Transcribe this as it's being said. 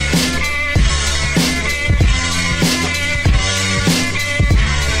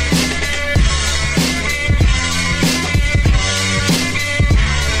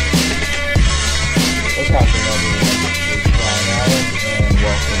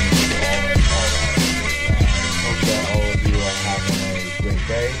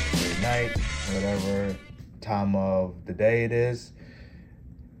whatever time of the day it is.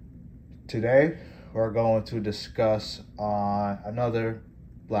 Today, we're going to discuss on another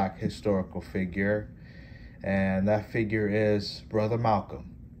Black historical figure, and that figure is Brother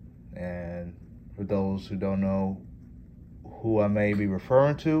Malcolm. And for those who don't know who I may be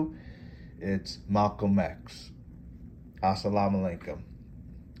referring to, it's Malcolm X. Assalamu alaikum.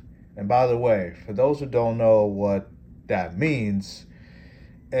 And by the way, for those who don't know what that means,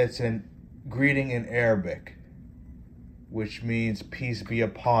 it's a greeting in Arabic, which means peace be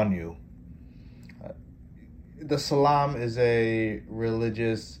upon you. The salam is a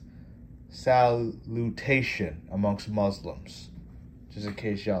religious salutation amongst Muslims, just in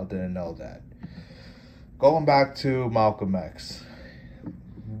case y'all didn't know that. Going back to Malcolm X,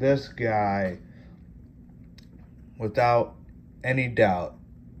 this guy, without any doubt,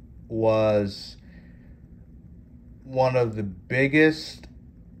 was one of the biggest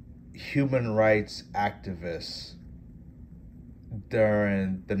human rights activists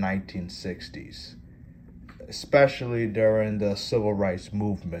during the 1960s, especially during the civil rights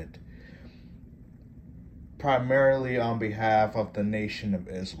movement, primarily on behalf of the Nation of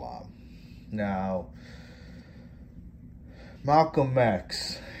Islam. Now, Malcolm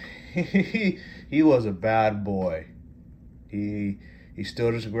X, he was a bad boy. He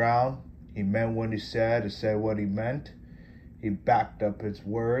stood his ground. He meant what he said what he meant. He backed up his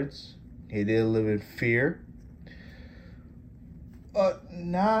words. He didn't live in fear. But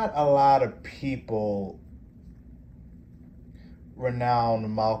not a lot of people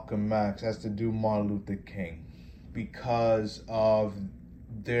renown Malcolm X as to do Martin Luther King because of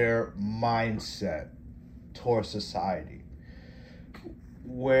their mindset towards society,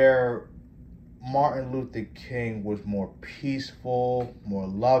 where Martin Luther King was more peaceful, more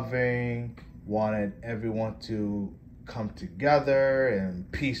loving, wanted everyone to come together in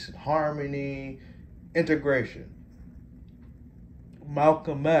peace and harmony, integration.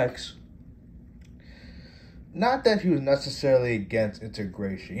 Malcolm X, not that he was necessarily against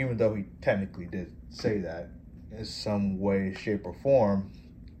integration, even though he technically did say that in some way, shape, or form,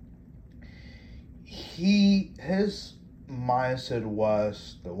 his mindset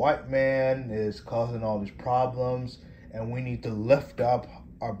was the white man is causing all these problems and we need to lift up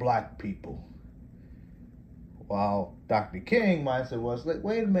our black people. While Dr. King mindset was like,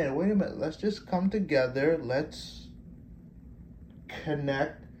 wait a minute, let's just come together, let's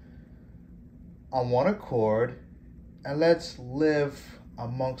connect on one accord, and let's live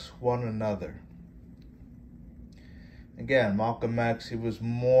amongst one another. Again, Malcolm X, he was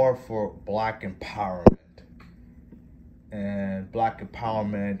more for black empowerment, and black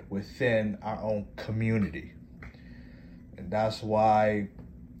empowerment within our own community. And that's why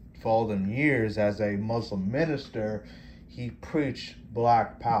for all them years as a Muslim minister, he preached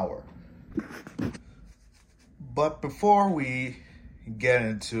black power. But before we get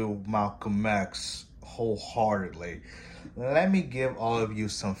into Malcolm X wholeheartedly, let me give all of you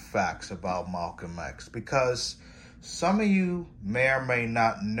some facts about Malcolm X, because some of you may or may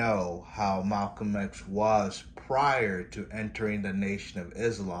not know how Malcolm X was prior to entering the Nation of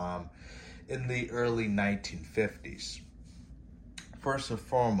Islam in the early 1950s. First and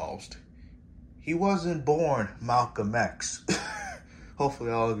foremost, he wasn't born Malcolm X.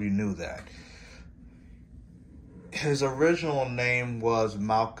 Hopefully all of you knew that. His original name was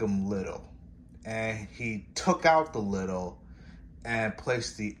Malcolm Little, and he took out the little and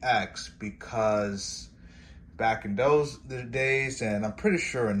placed the X because back in those days, and I'm pretty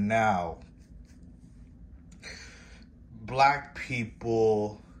sure now, black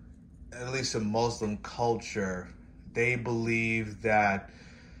people, at least in Muslim culture, they believe that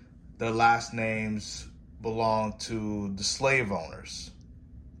their last names belong to the slave owners.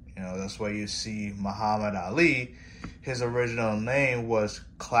 You know, that's why you see Muhammad Ali, his original name was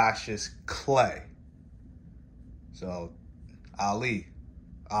Cassius Clay. So, Ali,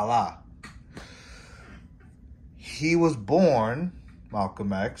 Allah. He was born,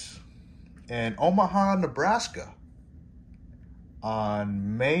 Malcolm X, in Omaha, Nebraska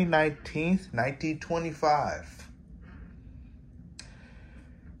on May 19th, 1925.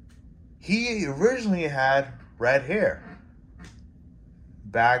 He originally had red hair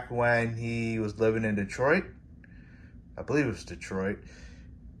back when he was living in Detroit. I believe it was Detroit.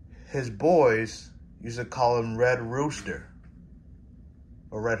 His boys used to call him Red Rooster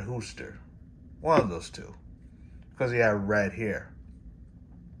or Red Hooster. One of those two, because he had red hair.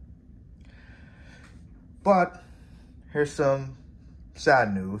 But here's some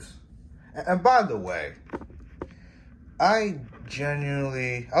sad news. And by the way, I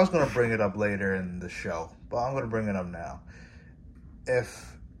was going to bring it up later in the show, but I'm going to bring it up now.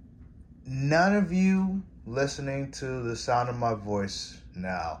 If none of you listening to the sound of my voice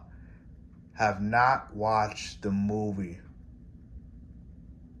now have not watched the movie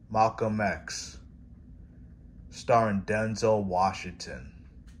Malcolm X, starring Denzel Washington.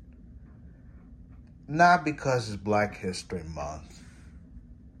 Not because it's Black History Month,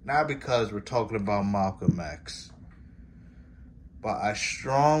 not because we're talking about Malcolm X, but I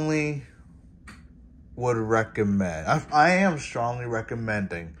strongly would recommend, I am strongly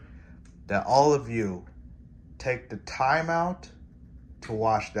recommending that all of you take the time out to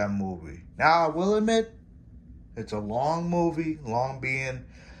watch that movie. Now, I will admit, it's a long movie, long being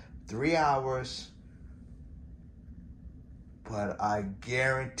 3 hours, but I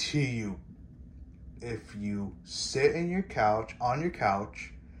guarantee you, if you sit on your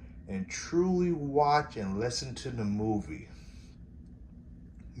couch, and truly watch and listen to the movie,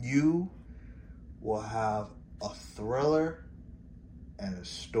 you will have a thriller and a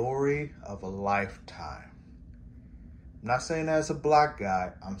story of a lifetime. I'm not saying that as a black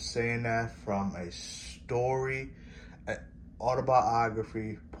guy. I'm saying that from a story, an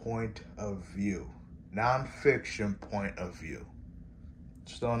autobiography point of view, nonfiction point of view.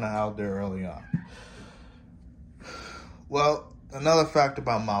 Just throwing that out there early on. Well, another fact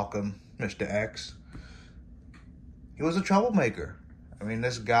about Malcolm, Mr. X, he was a troublemaker. I mean,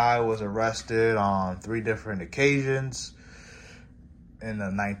 this guy was arrested on 3 different occasions in the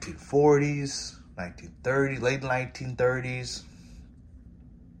 1940s, 1930s, late 1930s.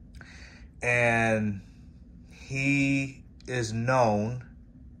 And he is known,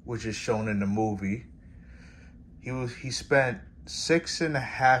 which is shown in the movie, he spent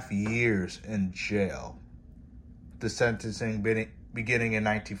 6.5 years in jail. The sentencing beginning in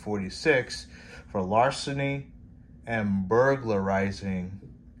 1946 for larceny and burglarizing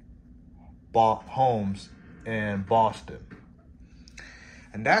homes in Boston.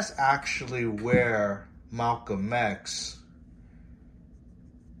 And that's actually where Malcolm X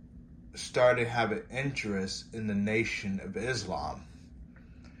started having interest in the Nation of Islam.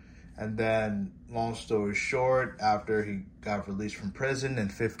 And then, long story short, after he got released from prison in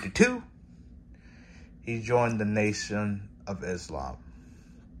 1952, he joined the Nation of Islam.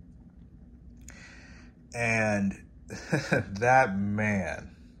 And that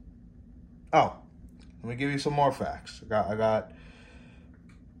man. Oh, let me give you some more facts. I got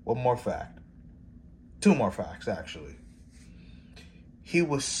one more fact. 2 more facts, actually. He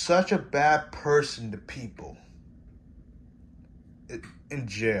was such a bad person to people in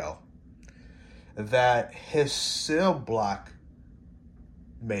jail that his cell block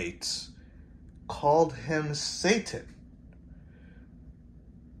mates called him Satan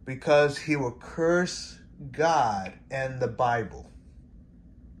because he would curse God and the Bible.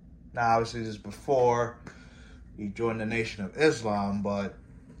 Now, obviously, this is before he joined the Nation of Islam, but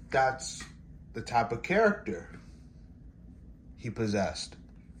that's the type of character he possessed.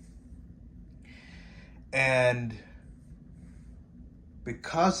 And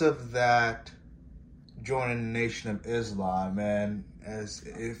because of that, joining the Nation of Islam, and as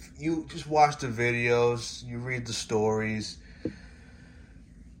if you just watch the videos, you read the stories,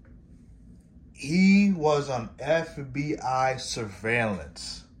 he was on FBI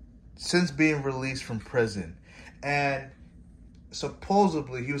surveillance since being released from prison. And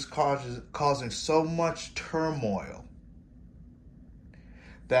supposedly he was causing so much turmoil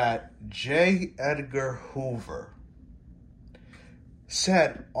that J. Edgar Hoover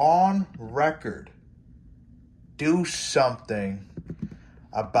said on record, do something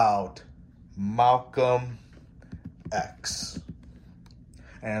about Malcolm X.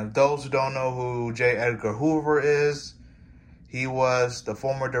 And those who don't know who J. Edgar Hoover is, he was the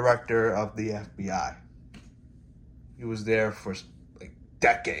former director of the FBI. He was there for like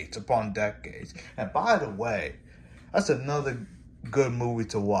decades upon decades. And by the way, that's another good movie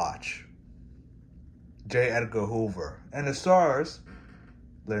to watch. J. Edgar Hoover. And it stars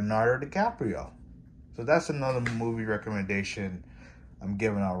Leonardo DiCaprio. So that's another movie recommendation I'm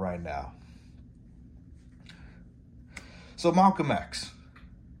giving out right now. So Malcolm X.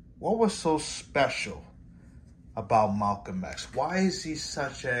 What was so special about Malcolm X? Why is he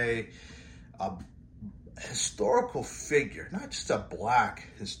such a historical figure? Not just a black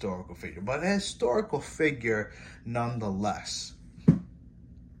historical figure, but a historical figure nonetheless.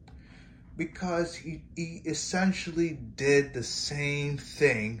 Because he essentially did the same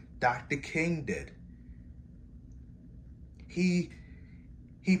thing Dr. King did. He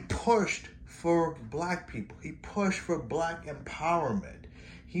pushed for black people. He pushed for black empowerment.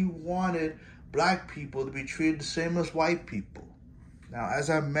 He wanted black people to be treated the same as white people. Now, as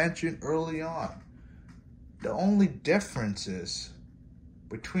I mentioned early on, the only difference is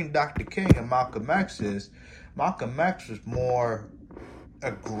between Dr. King and Malcolm X is Malcolm X was more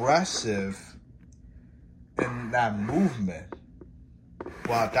aggressive in that movement,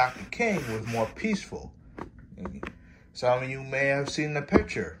 while Dr. King was more peaceful. Some of you may have seen the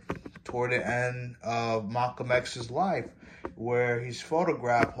picture toward the end of Malcolm X's life where he's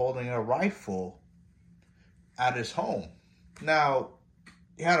photographed holding a rifle at his home. Now,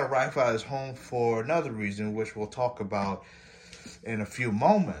 he had a rifle at his home for another reason, which we'll talk about in a few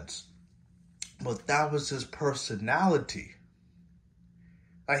moments. But that was his personality.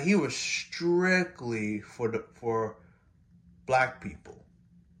 Like, he was strictly for black people.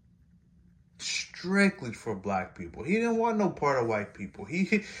 Strictly for black people. He didn't want no part of white people.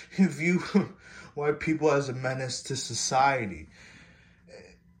 He viewed white people as a menace to society.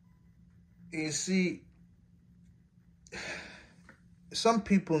 You see, some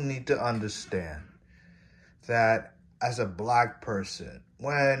people need to understand that as a black person,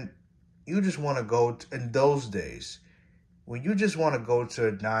 when you just want to go in those days, when you just want to go to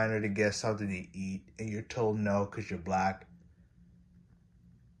a diner to get something to eat and you're told no because you're black,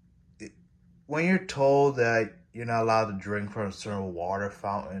 when you're told that you're not allowed to drink from a certain water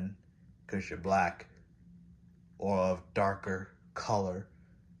fountain because you're black or of darker color,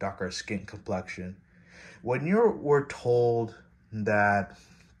 darker skin complexion, when we're told that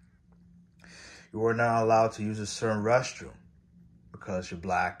you were not allowed to use a certain restroom because you're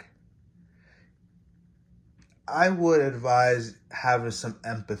black, I would advise having some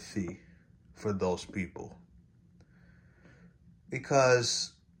empathy for those people.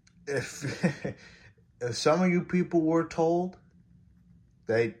 Because if some of you people were told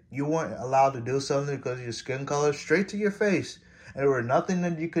that you weren't allowed to do something because of your skin color, straight to your face, and there was nothing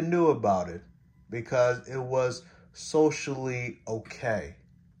that you can do about it because it was socially okay,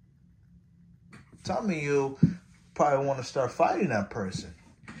 some of you probably want to start fighting that person.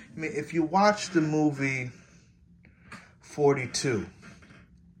 I mean, if you watch the movie 42,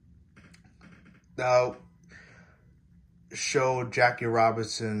 that showed Jackie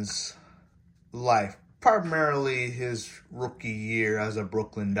Robinson's life, primarily his rookie year as a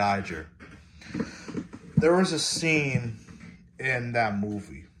Brooklyn Dodger. There was a scene in that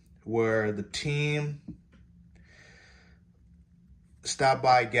movie where the team stopped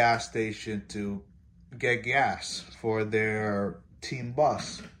by a gas station to get gas for their team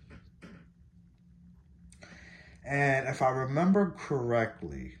bus. And if I remember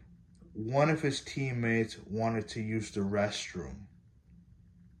correctly, one of his teammates wanted to use the restroom.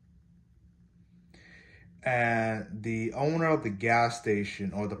 And the owner of the gas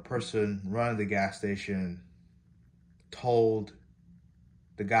station, or the person running the gas station, told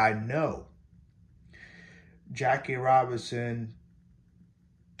the guy no. Jackie Robinson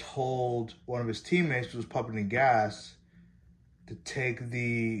told one of his teammates who was pumping the gas to take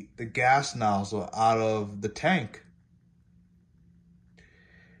the gas nozzle out of the tank.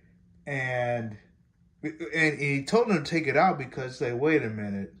 And he told him to take it out because, like, wait a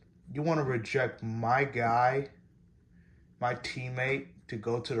minute, you want to reject my guy, my teammate, to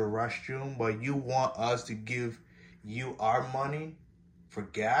go to the restroom, but you want us to give you our money for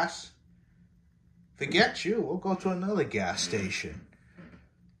gas? Forget you, we'll go to another gas station.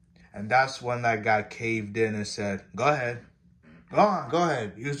 And that's when that guy caved in and said, go ahead, go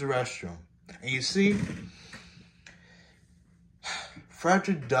ahead, use the restroom. And you see,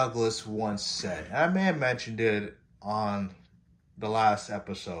 Frederick Douglass once said, and I may have mentioned it on the last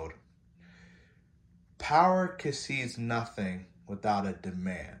episode, power concedes nothing without a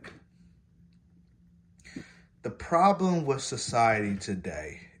demand. The problem with society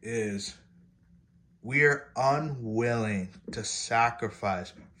today is we're unwilling to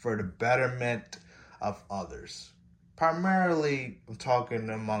sacrifice for the betterment of others. Primarily, I'm talking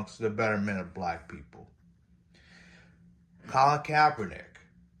amongst the betterment of black people. Colin Kaepernick.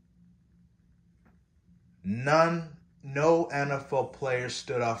 No NFL player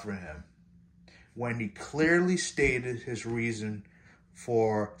stood up for him when he clearly stated his reason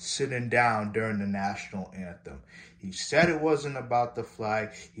for sitting down during the national anthem. He said it wasn't about the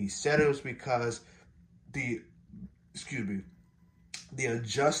flag. He said it was because the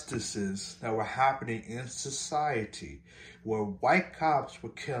injustices that were happening in society, where white cops were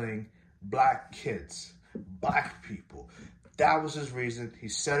killing black kids, black people. That was his reason. He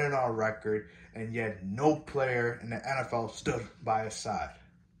said it on record, and yet no player in the NFL stood by his side.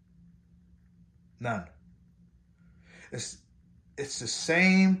 None. It's the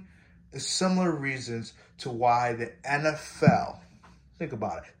same, it's similar reasons to why the NFL, think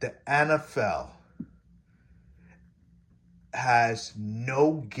about it, the NFL has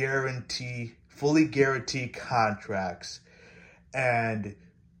no fully guaranteed contracts, And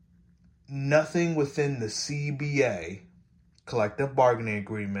nothing within the CBA, collective bargaining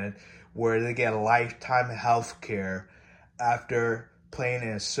agreement, where they get lifetime health care after playing in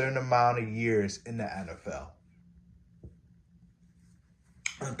a certain amount of years in the NFL.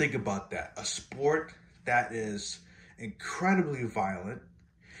 And think about that. A sport that is incredibly violent,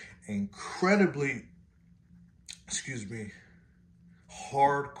 incredibly,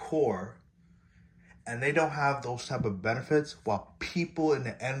 hardcore, and they don't have those type of benefits, while people in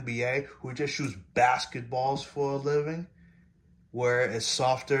the NBA who just use basketballs for a living, where it's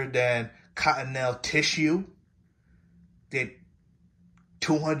softer than cottonelle tissue, get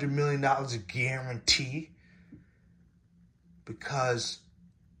 $200 million a guarantee, because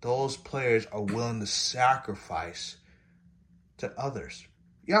those players are willing to sacrifice to others.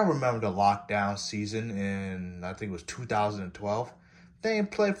 Y'all remember the lockdown season in, I think it was 2012? They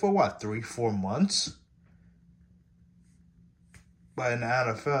ain't played for what, 3-4 months? But in the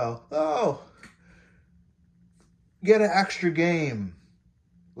NFL, get an extra game.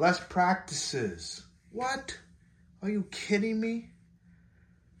 Less practices. What? Are you kidding me?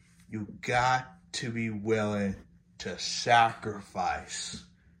 You got to be willing to sacrifice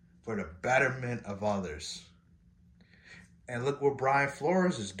for the betterment of others. And look what Brian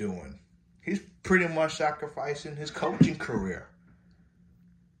Flores is doing. He's pretty much sacrificing his coaching career.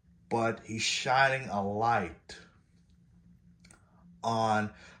 But he's shining a light on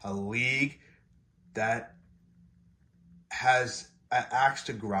a league that has an axe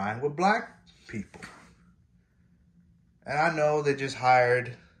to grind with black people. And I know they just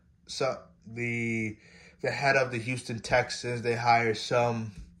hired the head of the Houston Texans. They hired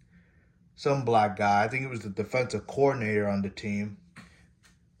some black guy. I think it was the defensive coordinator on the team.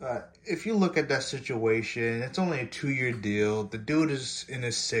 If you look at that situation, it's only a 2-year deal. The dude is in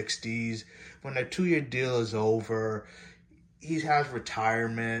his 60s. When that 2-year deal is over, he has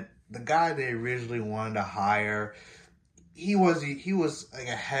retirement. The guy they originally wanted to hire, he was like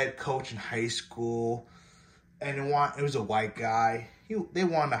a head coach in high school, and it was a white guy. They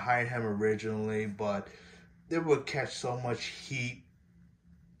wanted to hire him originally, but they would catch so much heat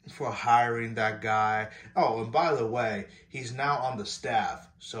for hiring that guy. Oh, and by the way, he's now on the staff,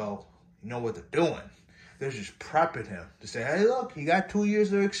 so you know what they're doing. They're just prepping him to say, hey, look, he got 2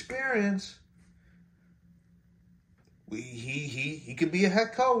 years of experience. He could be a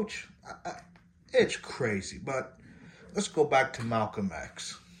head coach. It's crazy, but let's go back to Malcolm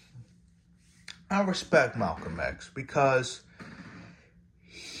X. I respect Malcolm X because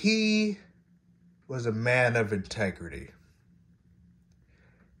he was a man of integrity.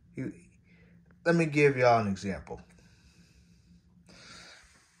 Let me give y'all an example.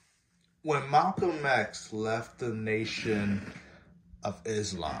 When Malcolm X left the Nation of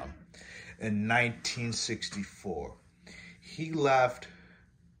Islam in 1964, he left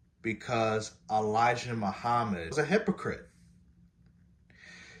because Elijah Muhammad was a hypocrite.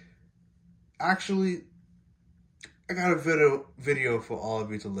 Actually, I got a video for all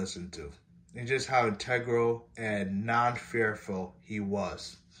of you to listen to, and just how integral and non-fearful he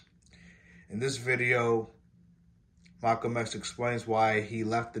was. In this video, Malcolm X explains why he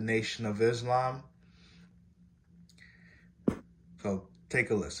left the Nation of Islam. So take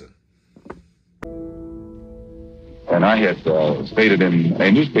a listen. And I had stated in a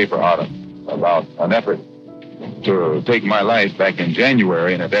newspaper article about an effort to take my life back in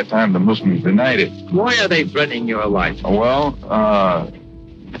January, and at that time the Muslims denied it. Why are they threatening your life? Well,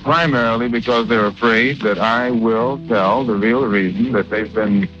 primarily because they're afraid that I will tell the real reason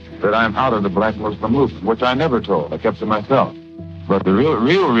that I'm out of the black Muslim movement, which I never told. I kept to myself. But the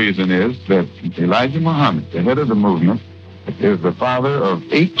real reason is that Elijah Muhammad, the head of the movement, is the father of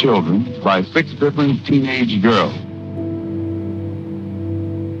 8 children by 6 different teenage girls.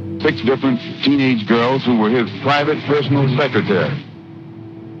 6 different teenage girls who were his private personal secretary.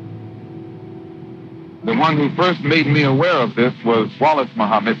 The one who first made me aware of this was Wallace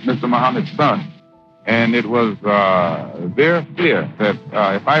Muhammad, Mr. Muhammad's son. And it was their fear that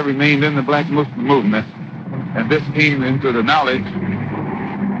if I remained in the black Muslim movement, and this came into the knowledge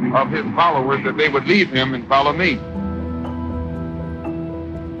of his followers, that they would leave him and follow me.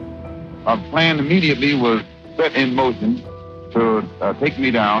 A plan immediately was set in motion to take me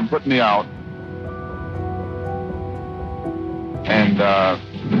down, put me out, and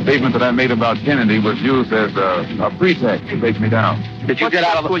the statement that I made about Kennedy was used as a pretext to take me down. Did you get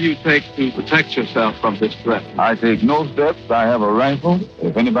out of the... What will you take to protect yourself from this threat? I take no steps. I have a rifle.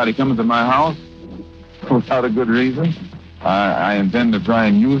 If anybody comes to my house without a good reason, I intend to try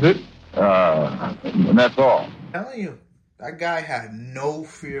and use it, and that's all. I'm telling you, that guy had no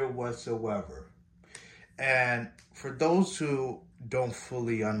fear whatsoever. And for those who don't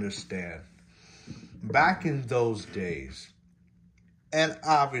fully understand, back in those days, and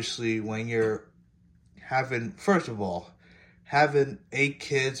obviously when you're having, first of all, having 8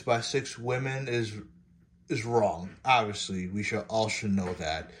 kids by 6 women is wrong. Obviously, we all should know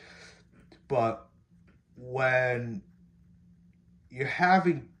that. But when you're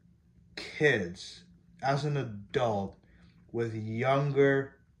having kids as an adult with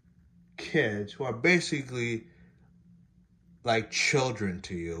younger kids who are basically like children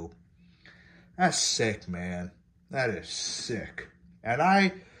to you, that's sick, man. That is sick. And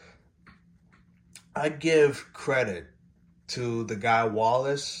I give credit to the guy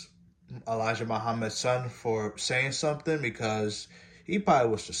Wallace, Elijah Muhammad's son, for saying something, because he probably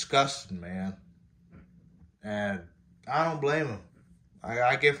was disgusted, man. And I don't blame him.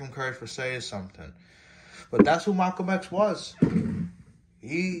 I give him credit for saying something. But that's who Malcolm X was.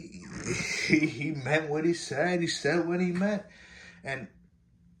 He meant what he said. He said what he meant. And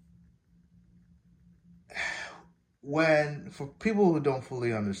for people who don't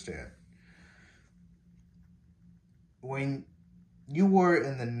fully understand, when you were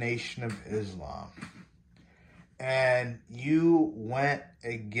in the Nation of Islam and you went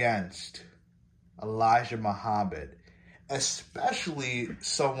against Elijah Muhammad, especially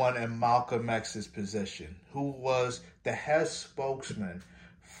someone in Malcolm X's position, who was the head spokesman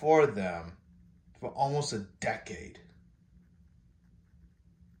for them for almost a decade,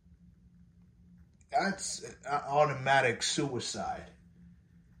 that's an automatic suicide.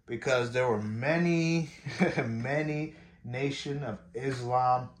 Because there were many Nation of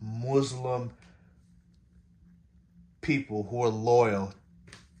Islam, Muslim people who were loyal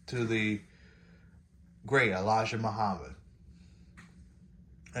to the great Elijah Muhammad.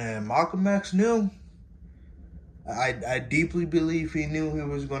 And Malcolm X knew. I deeply believe he knew he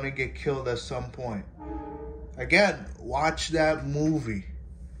was going to get killed at some point. Again, watch that movie,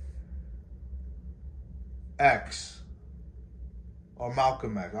 X. Or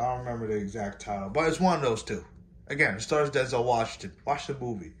Malcolm X. I don't remember the exact title. But it's one of those two. Again, it stars Denzel Washington. Watch the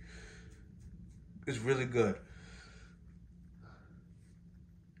movie. It's really good.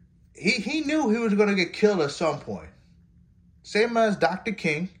 He knew he was going to get killed at some point. Same as Dr.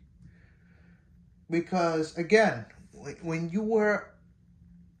 King. Because, again, when you were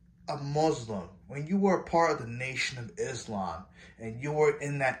a Muslim, when you were a part of the Nation of Islam, and you were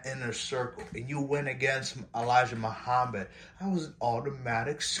in that inner circle, and you went against Elijah Muhammad, that was an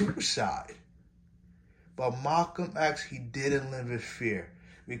automatic suicide. But Malcolm X, he didn't live in fear,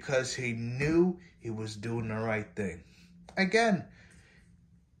 because he knew he was doing the right thing. Again,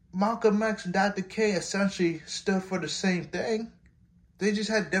 Malcolm X and Dr. King essentially stood for the same thing. They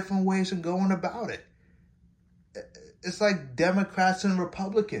just had different ways of going about it. It's like Democrats and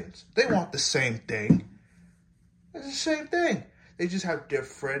Republicans. They want the same thing. It's the same thing. They just have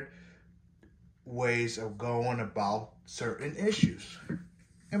different ways of going about certain issues.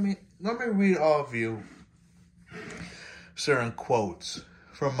 I mean, let me read all of you certain quotes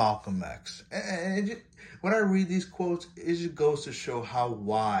from Malcolm X. And when I read these quotes, it just goes to show how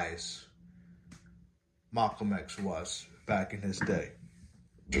wise Malcolm X was back in his day.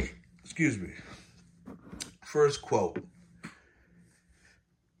 Excuse me. First quote.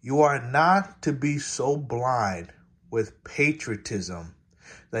 You are not to be so blind with patriotism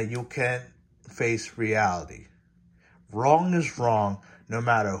that you can't face reality. Wrong is wrong, no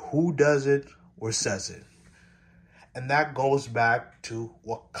matter who does it or says it. And that goes back to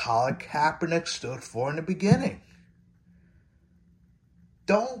what Colin Kaepernick stood for in the beginning.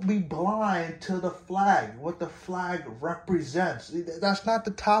 Don't be blind to the flag, what the flag represents. That's not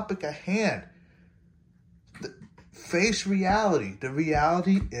the topic at hand. Face reality. The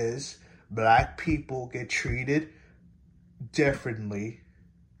reality is black people get treated differently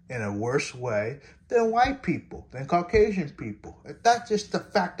in a worse way than white people, than Caucasian people. That's just the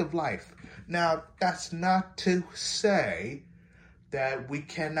fact of life. Now, that's not to say that we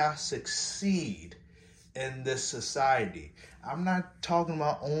cannot succeed in this society. I'm not talking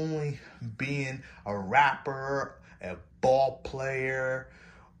about only being a rapper, a ball player,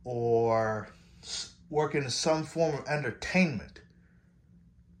 or working in some form of entertainment.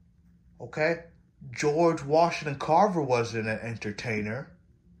 Okay? George Washington Carver wasn't an entertainer.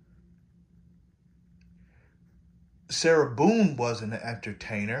 Sarah Boone wasn't an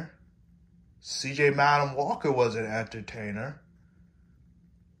entertainer. C.J. Madden Walker was an entertainer.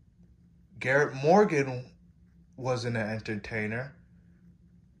 Garrett Morgan wasn't an entertainer.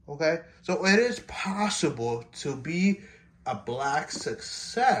 Okay? So it is possible to be a black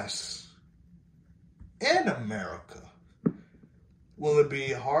success in America. Will it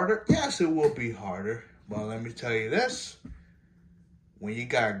be harder? Yes, it will be harder. Well, let me tell you this. When you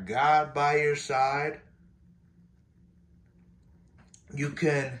got God by your side, you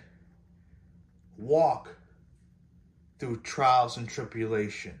can walk through trials and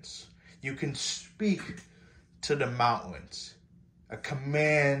tribulations. You can speak to the mountains,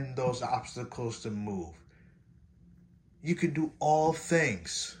 command those obstacles to move. You can do all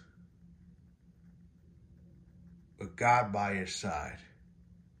things with God by your side.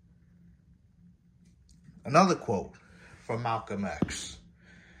 Another quote from Malcolm X.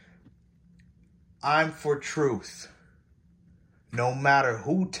 I'm for truth, no matter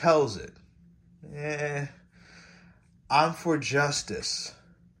who tells it. I'm for justice,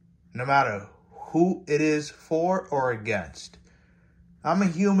 no matter who it is for or against. I'm a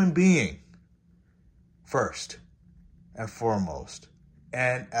human being, first and foremost.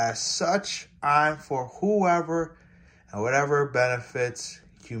 And as such, I'm for whoever and whatever benefits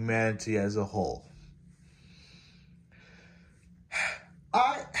humanity as a whole.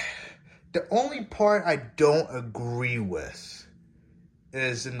 The only part I don't agree with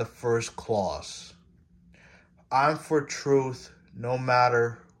is in the first clause. I'm for truth, no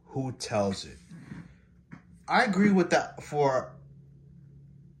matter who tells it. I agree with that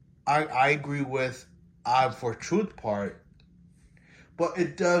I agree with I'm for truth part, but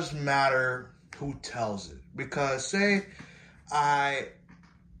it does matter who tells it. Because say I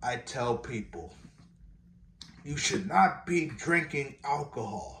tell people, you should not be drinking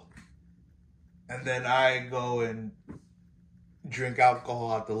alcohol. And then I go and drink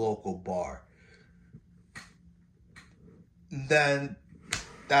alcohol at the local bar. Then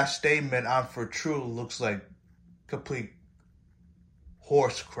that statement, I'm for truth, looks like complete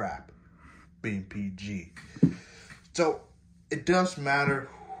horse crap, being PG. So it does matter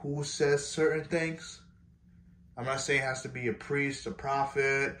who says certain things. I'm not saying it has to be a priest, a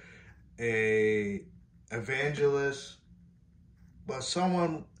prophet, a evangelist, but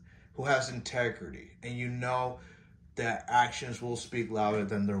someone who has integrity, and you know that actions will speak louder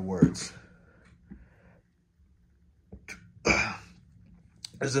than their words.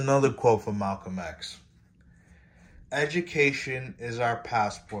 There's another quote from Malcolm X. Education is our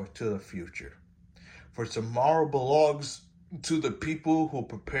passport to the future, for tomorrow belongs to the people who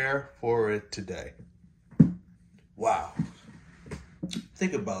prepare for it today. Wow.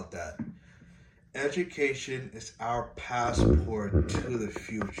 Think about that. Education is our passport to the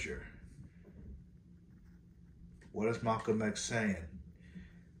future. What is Malcolm X saying?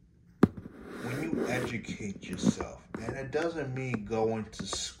 When you educate yourself, and it doesn't mean going to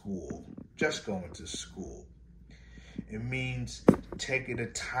school, just going to school. It means taking the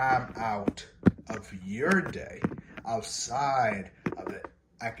time out of your day, outside of the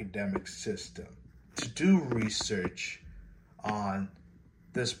academic system, to do research on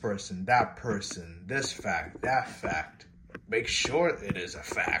this person, this fact, that fact. Make sure it is a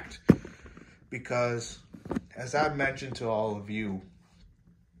fact. Because, as I mentioned to all of you,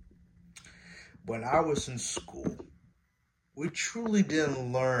 when I was in school, we truly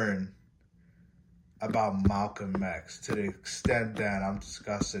didn't learn about Malcolm X to the extent that I'm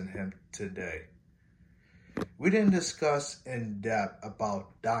discussing him today. We didn't discuss in depth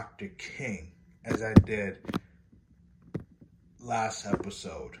about Dr. King as I did last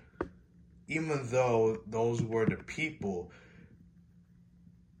episode, even though those were the people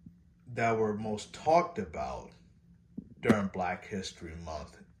that were most talked about during Black History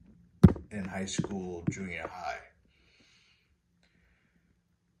Month in high school, junior high.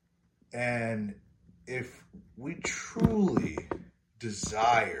 And if we truly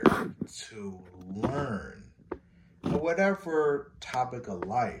desire to learn whatever topic of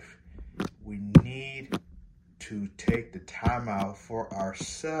life, we need to take the time out for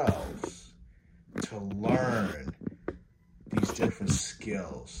ourselves to learn these different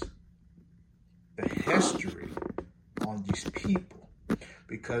skills, the history on these people.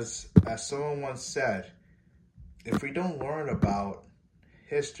 Because as someone once said, if we don't learn about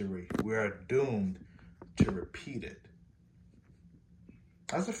history, we are doomed to repeat it.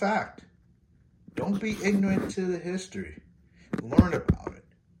 That's a fact. Don't be ignorant to the history. Learn about it.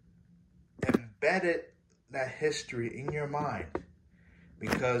 Embed that history in your mind.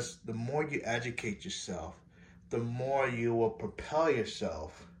 Because the more you educate yourself, the more you will propel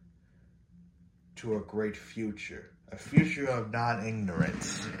yourself to a great future. A future of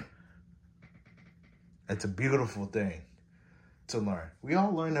non-ignorance. It's a beautiful thing to learn. We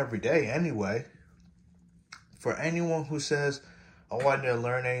all learn every day anyway. For anyone who says, I wanted to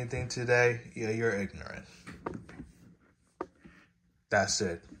learn anything today, yeah, you're ignorant. That's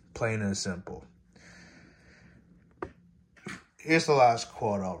it. Plain and simple. Here's the last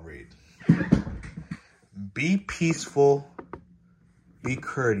quote I'll read. Be peaceful, be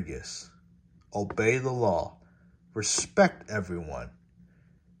courteous, obey the law, respect everyone.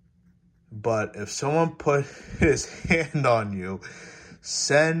 But if someone put his hand on you,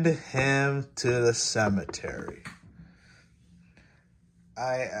 send him to the cemetery.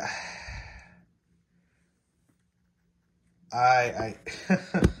 I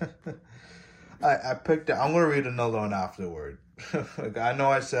picked it. I'm going to read another one afterward. I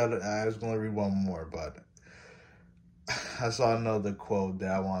know I said I was going to read one more, but I saw another quote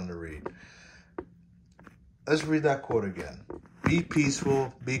that I wanted to read. Let's read that quote again. Be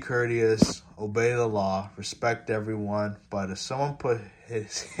peaceful, be courteous, obey the law, respect everyone, but if someone put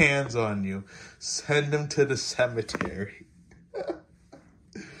his hands on you, send him to the cemetery.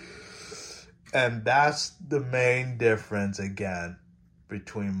 And that's the main difference, again,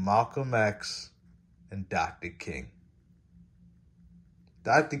 between Malcolm X and Dr. King.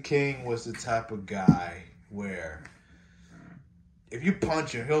 Dr. King was the type of guy where if you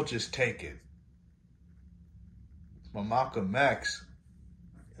punch him, he'll just take it. But Malcolm X,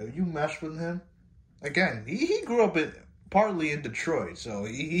 if you mess with him, again, he grew up partly in Detroit, so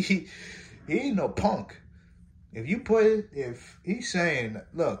he ain't no punk. If he's saying,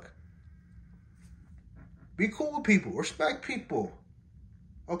 look, be cool with people, respect people,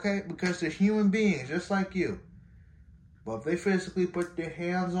 okay? Because they're human beings just like you. But if they physically put their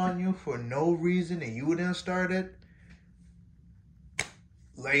hands on you for no reason and you didn't start it,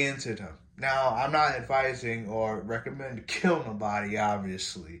 lay into them. Now, I'm not advising or recommending to kill nobody,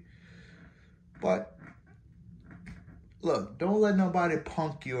 obviously. But, look, don't let nobody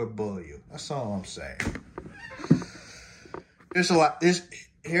punk you or bully you. That's all I'm saying.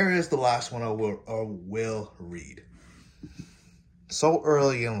 Here is the last one I will read. So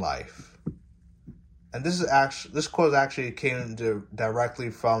early in life. And this quote actually came directly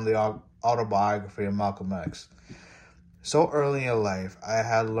from the autobiography of Malcolm X. So early in life, I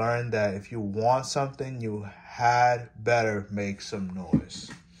had learned that if you want something, you had better make some noise.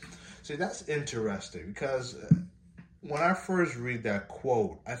 See, that's interesting because when I first read that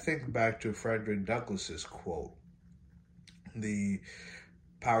quote, I think back to Frederick Douglass's quote, the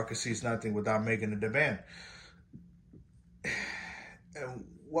power concedes nothing without making a demand. And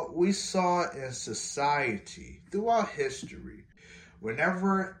what we saw in society throughout history,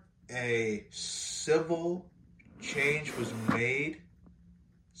 whenever a civil change was made,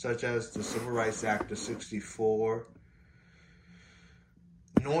 such as the Civil Rights Act of 1964,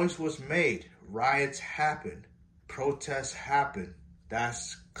 noise was made, riots happened, protests happened.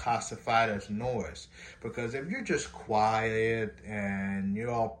 That's classified as noise. Because if you're just quiet and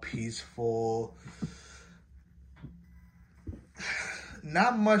you're all peaceful,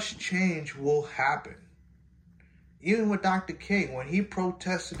 not much change will happen. Even with Dr. King, when he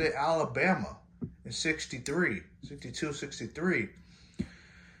protested in Alabama in 62, 63,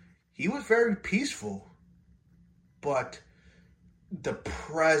 he was very peaceful, but the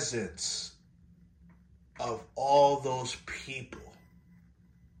presence of all those people,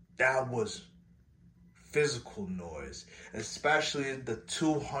 that was physical noise, especially the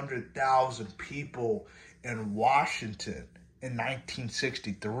 200,000 people in Washington in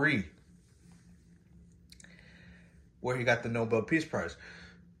 1963, where he got the Nobel Peace Prize.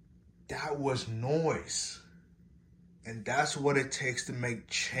 That was noise. And that's what it takes to make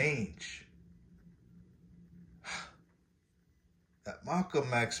change. That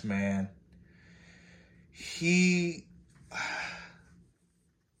Malcolm X, man,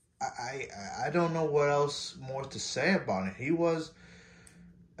 I don't know what else more to say about it. He was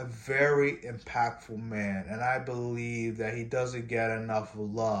a very impactful man, and I believe that he doesn't get enough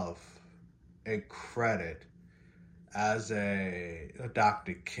love and credit as a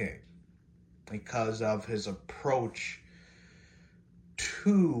Dr. King because of his approach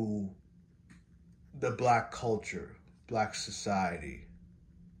to the black culture, black society,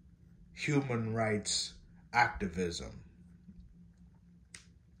 human rights activism.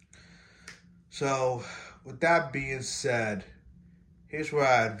 So, with that being said, here's what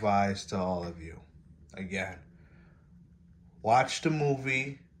I advise to all of you. Again, watch the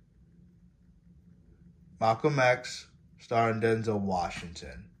movie Malcolm X, starring Denzel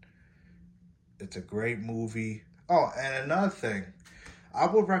Washington. It's a great movie. Oh, and another thing, I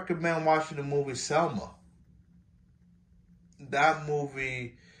would recommend watching the movie Selma. That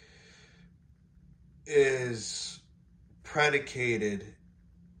movie is predicated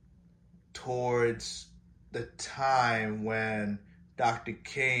towards the time when Dr.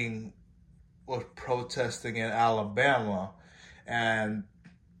 King was protesting in Alabama, and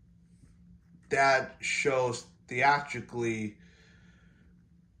that shows theatrically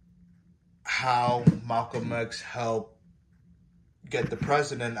how Malcolm X helped get the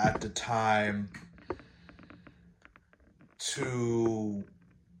president at the time to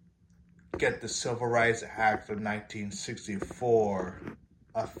get the Civil Rights Act of 1964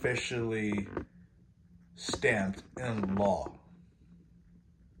 officially stamped in law.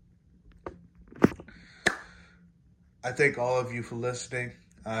 I thank all of you for listening.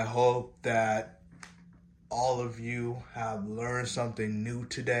 I hope that all of you have learned something new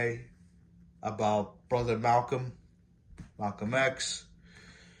today about Brother Malcolm X.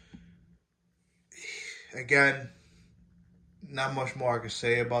 Again, not much more I can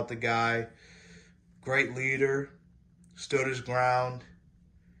say about the guy. Great leader, stood his ground,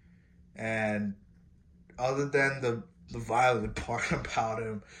 and other than the violent part about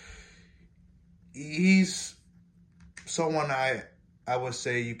him, he's someone I would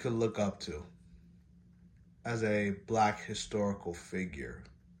say you could look up to as a Black historical figure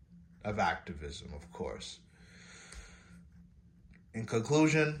of activism, of course. In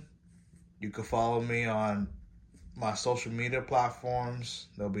conclusion, you can follow me on my social media platforms.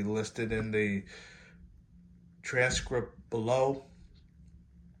 They'll be listed in the transcript below.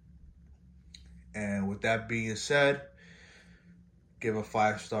 And with that being said, give a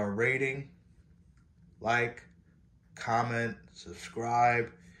 5-star rating, like, comment,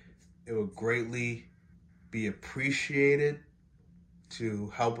 subscribe. It would greatly be appreciated to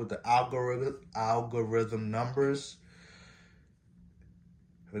help with the algorithm numbers.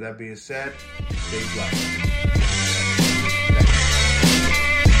 With that being said, stay blessed.